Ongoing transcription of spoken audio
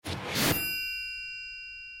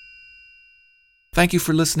Thank you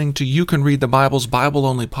for listening to You Can Read the Bible's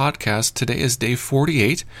Bible-Only podcast. Today is day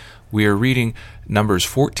 48. We are reading Numbers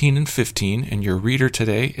 14 and 15, and your reader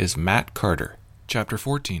today is Matt Carter. Chapter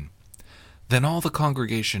 14. Then all the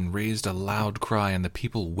congregation raised a loud cry, and the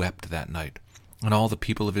people wept that night. And all the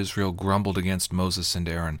people of Israel grumbled against Moses and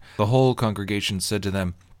Aaron. The whole congregation said to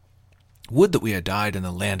them, "Would that we had died in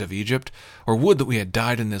the land of Egypt, or would that we had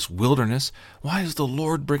died in this wilderness. Why is the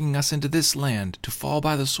Lord bringing us into this land, to fall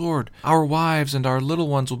by the sword? Our wives and our little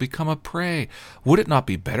ones will become a prey. Would it not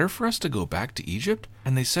be better for us to go back to Egypt?"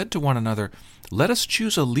 And they said to one another, "Let us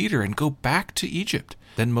choose a leader and go back to Egypt."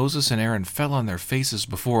 Then Moses and Aaron fell on their faces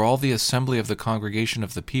before all the assembly of the congregation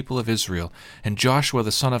of the people of Israel. And Joshua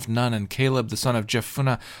the son of Nun and Caleb the son of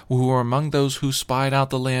Jephunneh, who were among those who spied out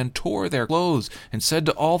the land, tore their clothes and said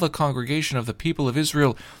to all the congregation of the people of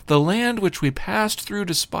Israel, "The land which we passed through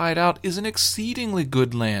to spy it out is an exceedingly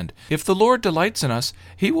good land. If the Lord delights in us,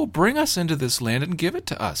 he will bring us into this land and give it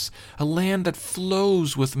to us, a land that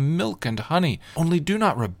flows with milk and honey. Only do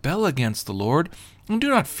not rebel against the Lord, and do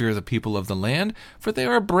not fear the people of the land, for they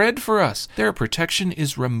are bread for us. Their protection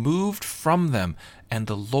is removed from them, and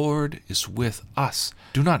the Lord is with us.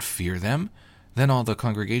 Do not fear them." Then all the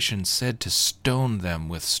congregation said to stone them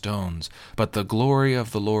with stones. But the glory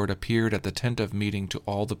of the Lord appeared at the tent of meeting to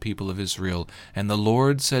all the people of Israel. And the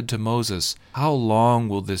Lord said to Moses, "How long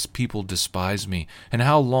will this people despise me? And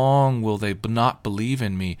how long will they not believe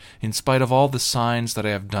in me, in spite of all the signs that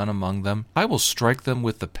I have done among them? I will strike them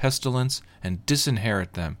with the pestilence and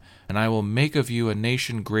disinherit them, and I will make of you a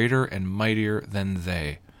nation greater and mightier than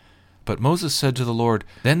they." But Moses said to the Lord,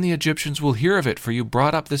 "Then the Egyptians will hear of it, for you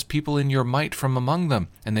brought up this people in your might from among them,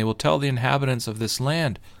 and they will tell the inhabitants of this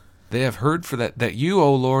land. They have heard that you,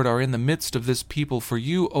 O Lord, are in the midst of this people, for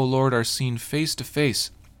you, O Lord, are seen face to face,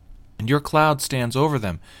 and your cloud stands over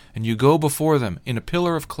them, and you go before them in a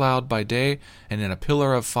pillar of cloud by day and in a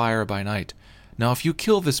pillar of fire by night. Now if you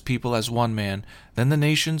kill this people as one man, then the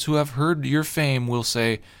nations who have heard your fame will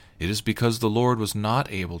say, 'It is because the Lord was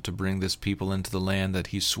not able to bring this people into the land that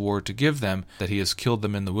he swore to give them, that he has killed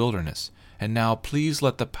them in the wilderness. And now please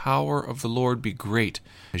let the power of the Lord be great,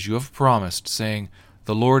 as you have promised, saying,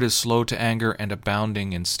 The Lord is slow to anger and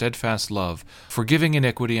abounding in steadfast love, forgiving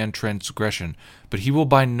iniquity and transgression, but he will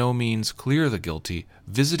by no means clear the guilty,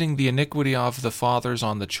 visiting the iniquity of the fathers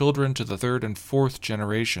on the children to the third and fourth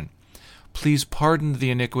generation. Please pardon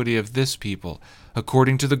the iniquity of this people,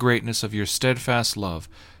 according to the greatness of your steadfast love,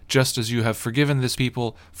 just as you have forgiven this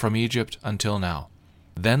people from Egypt until now.'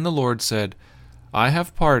 Then the Lord said, 'I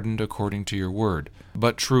have pardoned according to your word.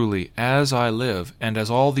 But truly, as I live, and as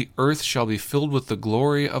all the earth shall be filled with the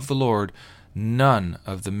glory of the Lord, none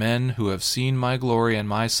of the men who have seen my glory and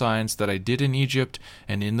my signs that I did in Egypt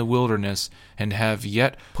and in the wilderness, and have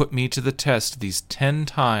yet put me to the test these 10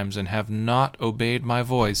 times and have not obeyed my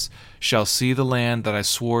voice, shall see the land that I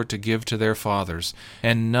swore to give to their fathers,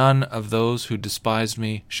 and none of those who despised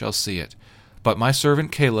me shall see it. But my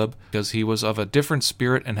servant Caleb, because he was of a different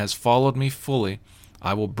spirit and has followed me fully,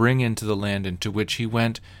 I will bring into the land into which he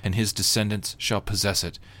went, and his descendants shall possess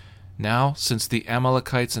it. Now, since the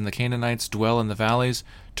Amalekites and the Canaanites dwell in the valleys,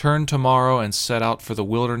 turn tomorrow and set out for the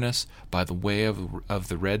wilderness by the way of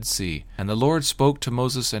the Red Sea." And the Lord spoke to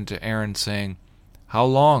Moses and to Aaron, saying, "How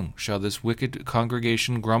long shall this wicked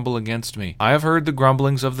congregation grumble against me? I have heard the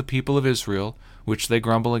grumblings of the people of Israel, which they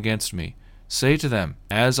grumble against me. Say to them,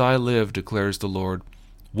 As I live, declares the Lord,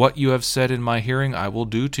 what you have said in my hearing I will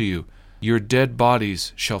do to you. Your dead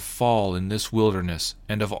bodies shall fall in this wilderness,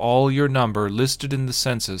 and of all your number listed in the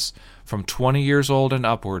census, from 20 years old and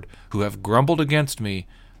upward, who have grumbled against me,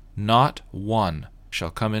 not one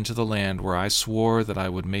shall come into the land where I swore that I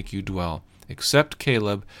would make you dwell, except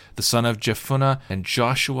Caleb the son of Jephunneh and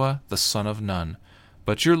Joshua the son of Nun.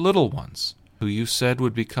 But your little ones, who you said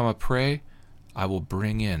would become a prey, I will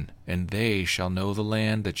bring in, and they shall know the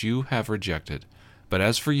land that you have rejected. But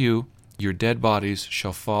as for you, your dead bodies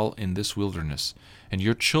shall fall in this wilderness, and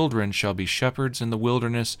your children shall be shepherds in the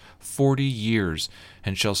wilderness 40 years,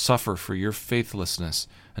 and shall suffer for your faithlessness,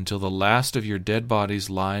 until the last of your dead bodies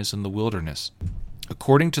lies in the wilderness.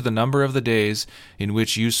 According to the number of the days in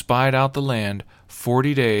which you spied out the land,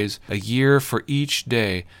 40 days, a year for each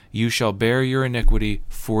day, you shall bear your iniquity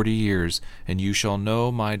 40 years, and you shall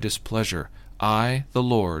know my displeasure. I, the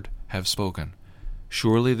Lord, have spoken.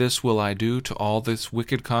 Surely this will I do to all this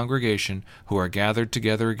wicked congregation who are gathered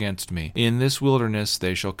together against me. In this wilderness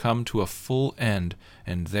they shall come to a full end,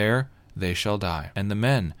 and there they shall die. And the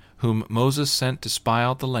men whom Moses sent to spy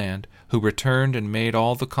out the land, who returned and made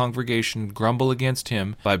all the congregation grumble against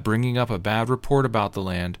him by bringing up a bad report about the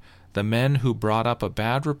land, the men who brought up a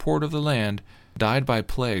bad report of the land died by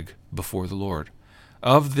plague before the Lord.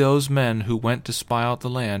 Of those men who went to spy out the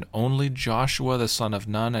land, only Joshua the son of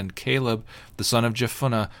Nun and Caleb the son of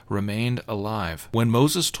Jephunneh remained alive. When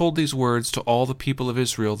Moses told these words to all the people of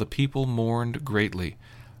Israel, the people mourned greatly.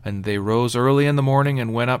 And they rose early in the morning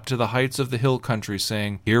and went up to the heights of the hill country,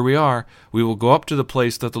 saying, Here we are. We will go up to the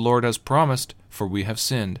place that the Lord has promised, for we have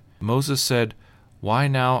sinned. Moses said, Why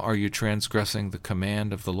now are you transgressing the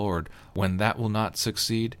command of the Lord? When that will not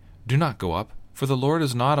succeed, do not go up, for the Lord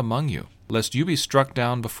is not among you, lest you be struck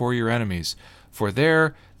down before your enemies. For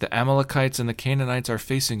there the Amalekites and the Canaanites are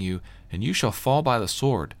facing you, and you shall fall by the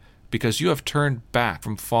sword. Because you have turned back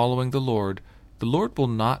from following the Lord will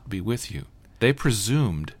not be with you. They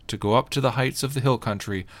presumed to go up to the heights of the hill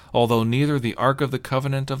country, although neither the ark of the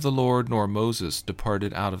covenant of the Lord nor Moses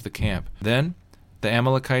departed out of the camp. Then the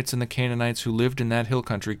Amalekites and the Canaanites who lived in that hill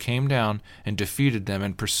country came down and defeated them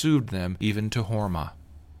and pursued them even to Hormah.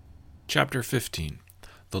 Chapter 15.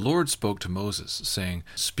 The Lord spoke to Moses, saying,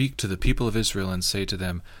 Speak to the people of Israel and say to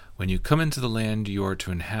them, When you come into the land you are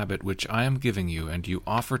to inhabit, which I am giving you, and you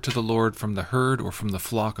offer to the Lord from the herd or from the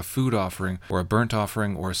flock a food offering, or a burnt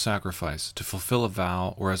offering, or a sacrifice, to fulfill a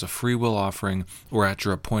vow, or as a freewill offering, or at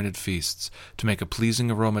your appointed feasts, to make a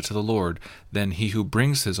pleasing aroma to the Lord, then he who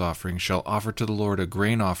brings his offering shall offer to the Lord a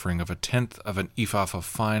grain offering of 1/10 of an ephah of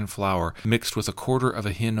fine flour, mixed with 1/4 of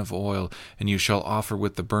a hin of oil, and you shall offer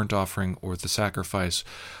with the burnt offering or the sacrifice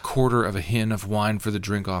 1/4 of a hin of wine for the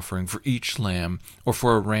drink offering for each lamb, or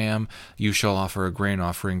for a ram you shall offer a grain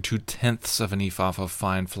offering 2/10 of an ephah of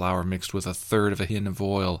fine flour mixed with 1/3 of a hin of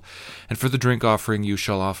oil, and for the drink offering you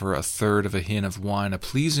shall offer 1/3 of a hin of wine, a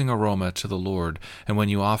pleasing aroma to the Lord. And when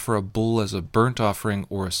you offer a bull as a burnt offering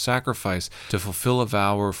or a sacrifice to fulfill a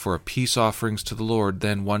vow or for a peace offerings to the Lord,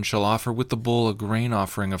 then one shall offer with the bull a grain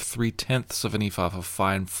offering of 3/10 of an ephah of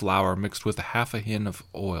fine flour mixed with 1/2 a hin of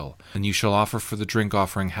oil. And you shall offer for the drink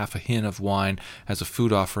offering 1/2 a hin of wine as a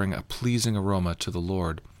food offering, a pleasing aroma to the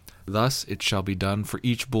Lord. Thus it shall be done for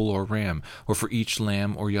each bull or ram, or for each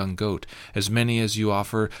lamb or young goat. As many as you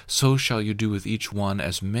offer, so shall you do with each one,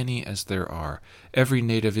 as many as there are. Every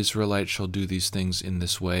native Israelite shall do these things in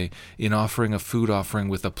this way, in offering a food offering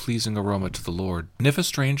with a pleasing aroma to the Lord. And if a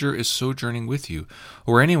stranger is sojourning with you,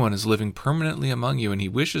 or anyone is living permanently among you, and he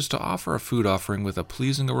wishes to offer a food offering with a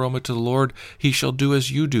pleasing aroma to the Lord, he shall do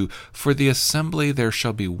as you do. For the assembly there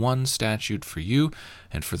shall be one statute for you,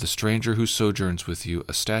 and for the stranger who sojourns with you,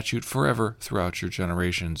 a statute forever throughout your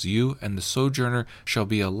generations. You and the sojourner shall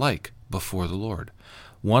be alike before the Lord.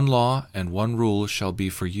 One law and one rule shall be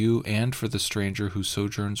for you and for the stranger who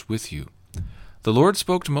sojourns with you. The Lord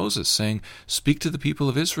spoke to Moses, saying, Speak to the people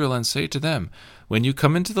of Israel and say to them, When you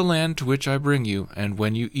come into the land to which I bring you, and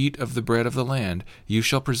when you eat of the bread of the land, you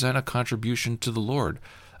shall present a contribution to the Lord.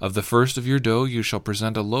 Of the first of your dough you shall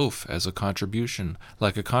present a loaf as a contribution.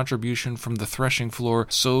 Like a contribution from the threshing floor,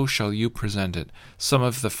 so shall you present it. Some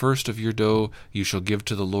of the first of your dough you shall give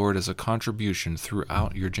to the Lord as a contribution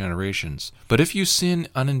throughout your generations. But if you sin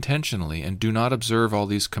unintentionally and do not observe all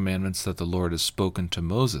these commandments that the Lord has spoken to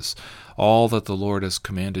Moses, all that the Lord has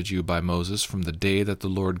commanded you by Moses from the day that the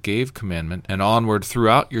Lord gave commandment and onward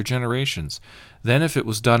throughout your generations, then if it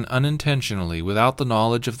was done unintentionally without the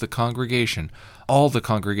knowledge of the congregation, all the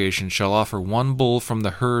congregation shall offer one bull from the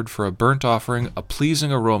herd for a burnt offering, a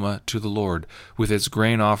pleasing aroma to the Lord, with its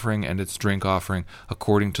grain offering and its drink offering,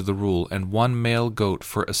 according to the rule, and one male goat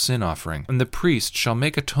for a sin offering. And the priest shall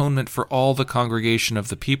make atonement for all the congregation of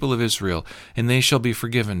the people of Israel, and they shall be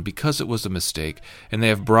forgiven, because it was a mistake, and they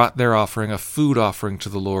have brought their offering, a food offering to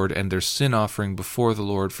the Lord, and their sin offering before the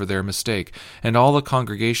Lord for their mistake. And all the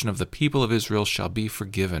congregation of the people of Israel shall be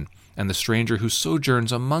forgiven, and the stranger who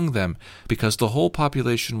sojourns among them, because the whole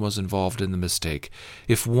population was involved in the mistake.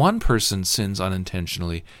 If one person sins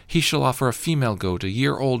unintentionally, he shall offer a female goat 1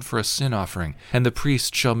 year old for a sin offering, and the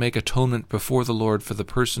priest shall make atonement before the Lord for the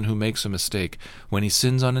person who makes a mistake, when he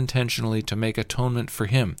sins unintentionally, to make atonement for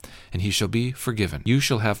him, and he shall be forgiven. You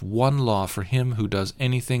shall have one law for him who does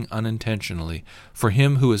anything unintentionally, for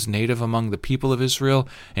him who is native among the people of Israel,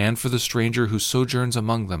 and for the stranger who sojourns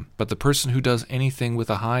among them. But the person who does anything with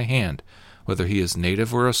a high hand, whether he is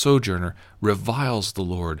native or a sojourner, reviles the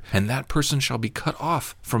Lord, and that person shall be cut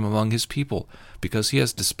off from among his people, because he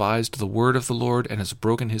has despised the word of the Lord and has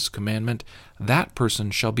broken his commandment. That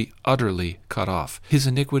person shall be utterly cut off. His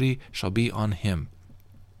iniquity shall be on him.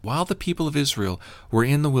 While the people of Israel were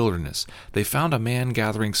in the wilderness, they found a man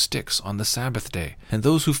gathering sticks on the Sabbath day. And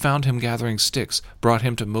those who found him gathering sticks brought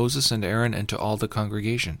him to Moses and Aaron and to all the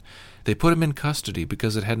congregation. They put him in custody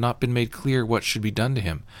because it had not been made clear what should be done to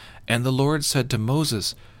him. And the Lord said to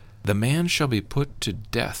Moses, The man shall be put to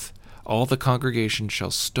death. all the congregation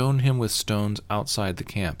shall stone him with stones outside the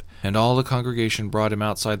camp. And all the congregation brought him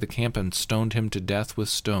outside the camp and stoned him to death with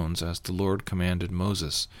stones, as the Lord commanded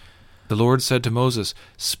Moses. The Lord said to Moses,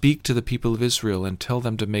 "Speak to the people of Israel, and tell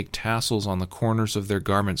them to make tassels on the corners of their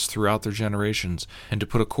garments throughout their generations, and to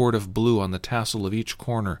put a cord of blue on the tassel of each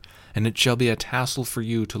corner. And it shall be a tassel for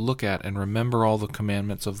you to look at and remember all the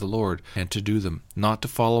commandments of the Lord, and to do them, not to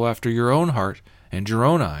follow after your own heart and your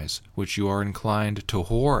own eyes, which you are inclined to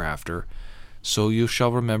whore after. So you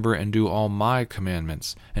shall remember and do all my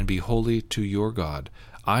commandments, and be holy to your God.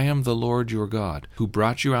 I am the Lord your God, who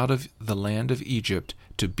brought you out of the land of Egypt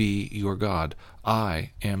to be your God.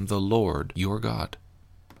 I am the Lord your God."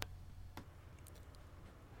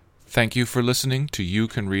 Thank you for listening to You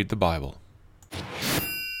Can Read the Bible.